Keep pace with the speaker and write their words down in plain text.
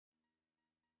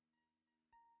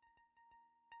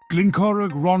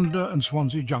Glyncorrwg, Rhondda and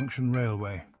Swansea Junction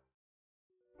Railway.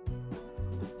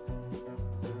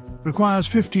 Requires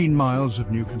 15 miles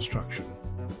of new construction.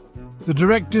 The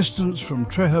direct distance from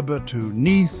Treherbert to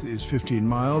Neath is 15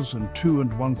 miles and 2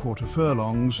 1/4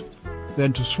 furlongs,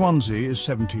 then to Swansea is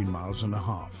 17 miles and a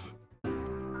half.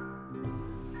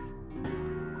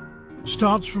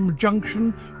 Starts from a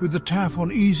junction with the TAF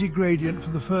on easy gradient for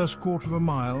the first quarter of a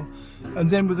mile and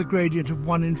then with a gradient of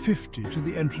 1 in 50 to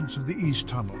the entrance of the East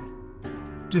Tunnel.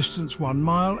 Distance 1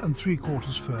 mile and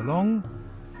 3/4 furlong.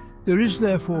 There is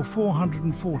therefore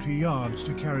 440 yards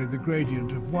to carry the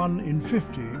gradient of 1 in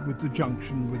 50 with the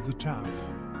junction with the TAF.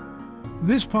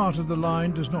 This part of the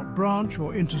line does not branch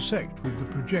or intersect with the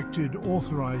projected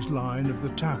authorised line of the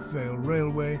Taff Vale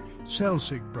Railway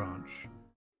Selsig branch.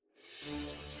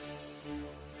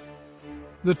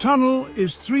 The tunnel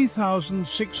is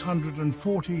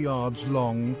 3,640 yards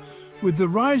long, with the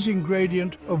rising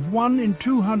gradient of 1 in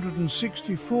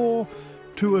 264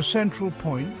 to a central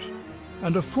point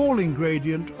and a falling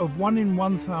gradient of 1 in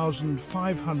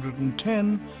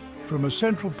 1,510 from a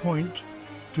central point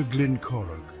to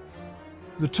Glyncorrwg.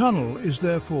 The tunnel is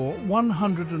therefore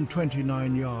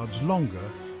 129 yards longer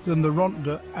than the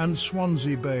Rhondda and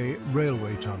Swansea Bay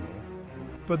Railway Tunnel,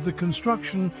 but the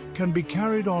construction can be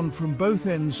carried on from both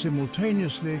ends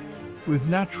simultaneously with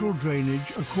natural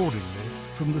drainage accordingly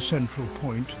from the central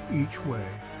point each way.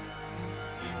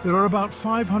 There are about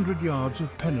 500 yards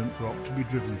of pennant rock to be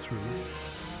driven through,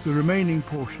 the remaining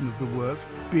portion of the work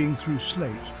being through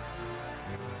slate.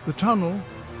 The tunnel,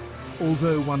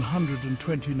 although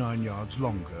 129 yards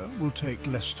longer, will take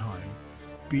less time,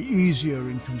 be easier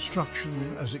in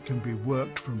construction as it can be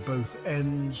worked from both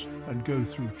ends and go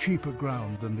through cheaper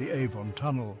ground than the Avon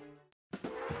Tunnel.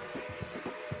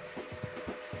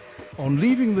 On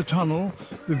leaving the tunnel,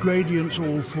 the gradients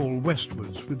all fall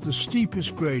westwards, with the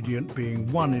steepest gradient being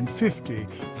 1 in 50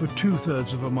 for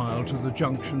 2/3 of a mile to the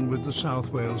junction with the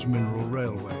South Wales Mineral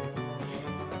Railway.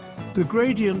 The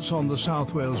gradients on the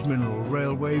South Wales Mineral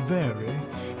Railway vary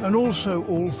and also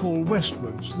all fall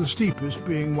westwards, the steepest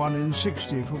being 1 in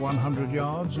 60 for 100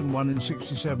 yards and 1 in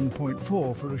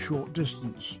 67.4 for a short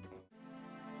distance.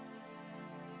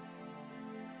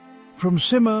 From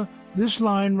Simmer, this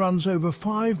line runs over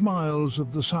 5 miles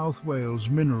of the South Wales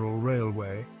Mineral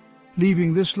Railway,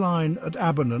 leaving this line at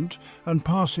Abernant and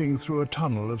passing through a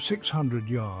tunnel of 600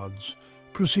 yards,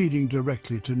 proceeding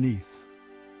directly to Neath.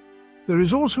 There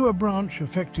is also a branch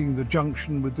affecting the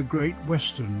junction with the Great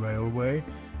Western Railway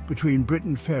between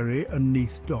Britton Ferry and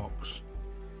Neath Docks.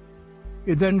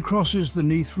 It then crosses the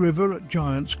Neath River at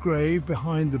Giant's Grave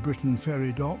behind the Britton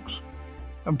Ferry docks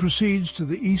and proceeds to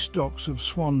the east docks of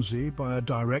Swansea by a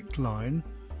direct line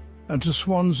and to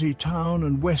Swansea Town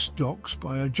and West Docks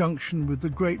by a junction with the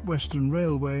Great Western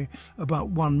Railway about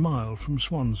 1 mile from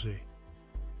Swansea.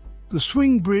 The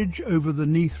swing bridge over the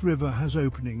Neath River has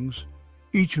openings,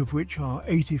 each of which are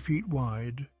 80 feet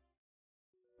wide.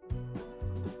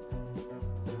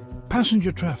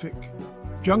 Passenger traffic,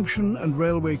 junction and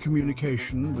railway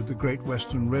communication with the Great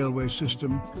Western Railway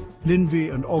System, Linvey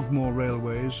and Ogmore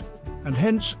Railways, and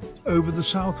hence over the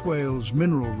South Wales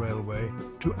Mineral Railway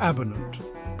to Abernant,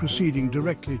 proceeding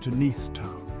directly to Neath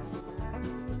Town.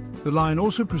 The line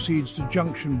also proceeds to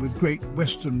junction with Great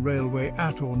Western Railway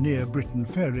at or near Britton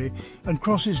Ferry and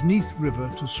crosses Neath River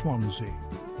to Swansea.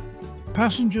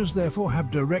 Passengers therefore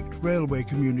have direct railway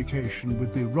communication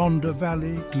with the Rhondda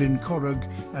Valley, Glyncorrwg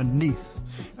and Neath,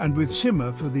 and with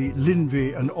Simmer for the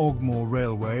Linvey and Ogmore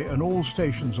Railway and all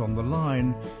stations on the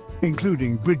line,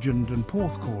 including Bridgend and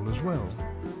Porthcawl as well.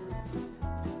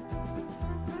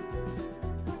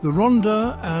 The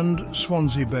Rhondda and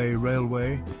Swansea Bay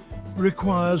Railway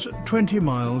requires 20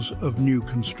 miles of new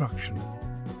construction.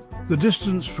 The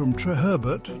distance from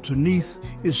Treherbert to Neath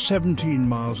is 17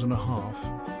 miles and a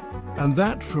half, and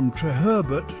that from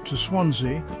Treherbert to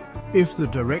Swansea, if the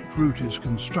direct route is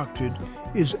constructed,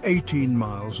 is 18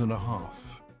 miles and a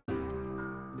half.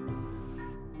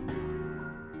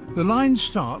 The line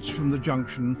starts from the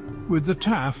junction with the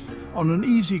TAF on an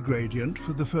easy gradient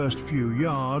for the first few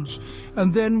yards,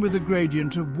 and then with a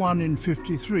gradient of 1 in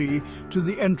 53 to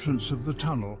the entrance of the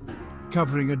tunnel,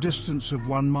 covering a distance of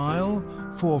 1 mile,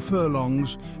 4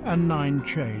 furlongs and 9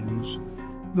 chains.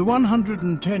 The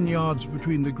 110 yards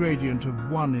between the gradient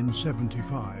of 1 in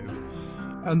 75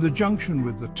 and the junction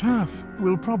with the TAF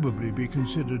will probably be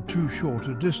considered too short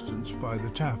a distance by the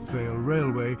Taff Vale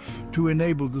Railway to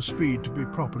enable the speed to be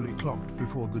properly clocked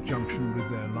before the junction with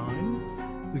their line.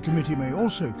 The committee may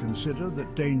also consider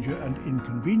that danger and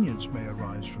inconvenience may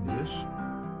arise from this.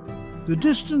 The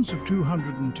distance of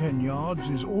 210 yards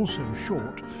is also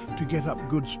short to get up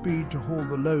good speed to haul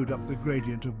the load up the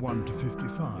gradient of 1 to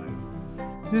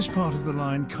 55. This part of the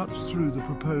line cuts through the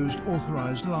proposed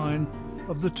authorised line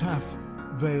of the Taff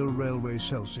Vale Railway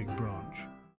Selsig branch.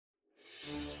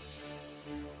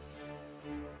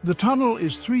 The tunnel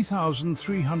is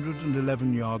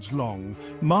 3,311 yards long,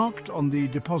 marked on the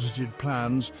deposited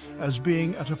plans as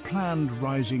being at a planned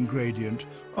rising gradient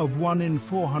of 1 in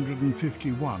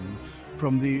 451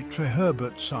 from the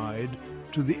Treherbert side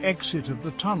to the exit of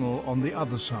the tunnel on the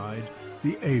other side,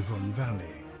 the Avon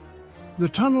Valley. The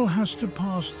tunnel has to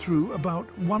pass through about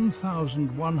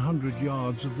 1,100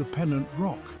 yards of the Pennant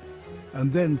Rock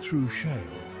and then through shale.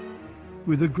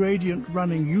 With a gradient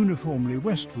running uniformly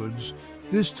westwards,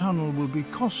 this tunnel will be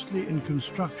costly in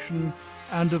construction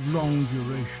and of long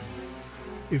duration.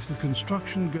 If the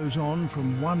construction goes on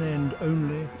from one end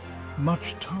only,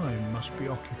 much time must be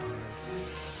occupied,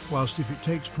 whilst if it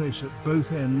takes place at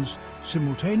both ends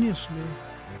simultaneously,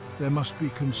 there must be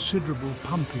considerable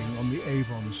pumping on the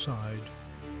Avon side,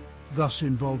 thus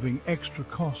involving extra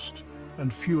cost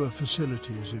and fewer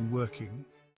facilities in working.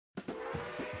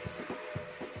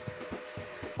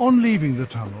 On leaving the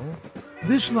tunnel,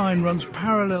 this line runs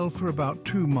parallel for about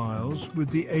 2 miles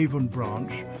with the Avon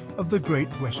branch of the Great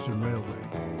Western Railway.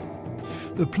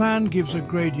 The plan gives a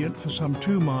gradient for some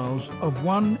 2 miles of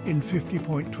 1 in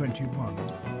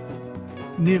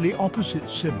 50.21. Nearly opposite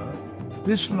Simmer,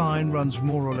 this line runs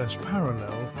more or less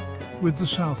parallel with the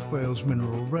South Wales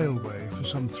Mineral Railway for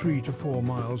some 3 to 4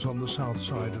 miles on the south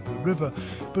side of the river,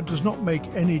 but does not make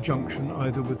any junction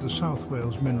either with the South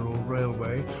Wales Mineral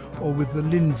Railway or with the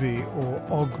Linvy or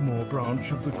Ogmore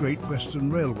branch of the Great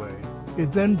Western Railway.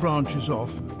 It then branches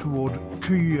off toward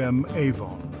Cwm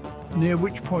Avon, near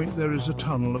which point there is a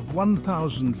tunnel of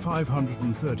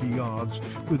 1,530 yards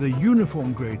with a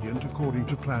uniform gradient according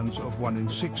to plans of 1 in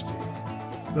 60.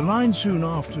 The line soon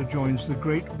after joins the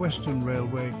Great Western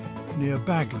Railway near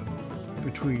Baglan,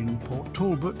 between Port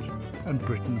Talbot and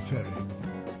Britton Ferry.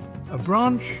 A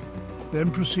branch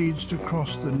then proceeds to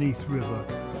cross the Neath River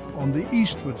on the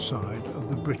eastward side of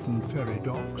the Britton Ferry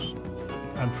docks,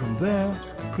 and from there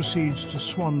proceeds to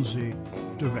Swansea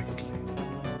directly,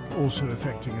 also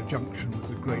effecting a junction with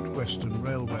the Great Western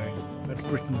Railway at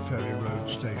Britton Ferry Road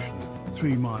Station,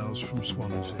 3 miles from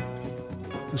Swansea.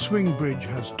 The swing bridge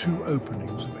has 2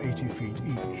 openings of 80 feet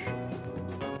each.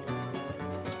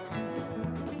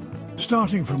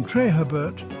 Starting from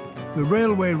Treherbert, the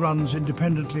railway runs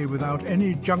independently without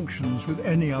any junctions with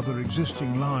any other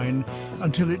existing line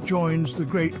until it joins the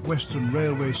Great Western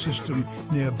Railway system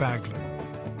near Baglan.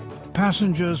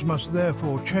 Passengers must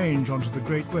therefore change onto the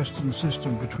Great Western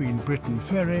system between Britton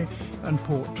Ferry and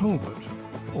Port Talbot,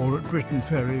 or at Britton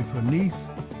Ferry for Neath,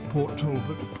 Port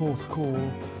Talbot,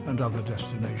 Porthcawl and other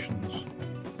destinations.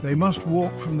 They must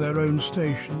walk from their own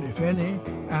station, if any,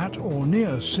 at or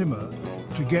near Simmer,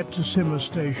 to get to Simmer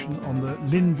station on the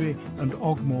Linvy and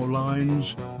Ogmore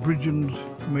lines, Bridgend,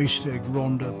 Maesteg,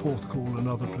 Rhondda, Porthcawl and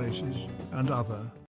other places, and other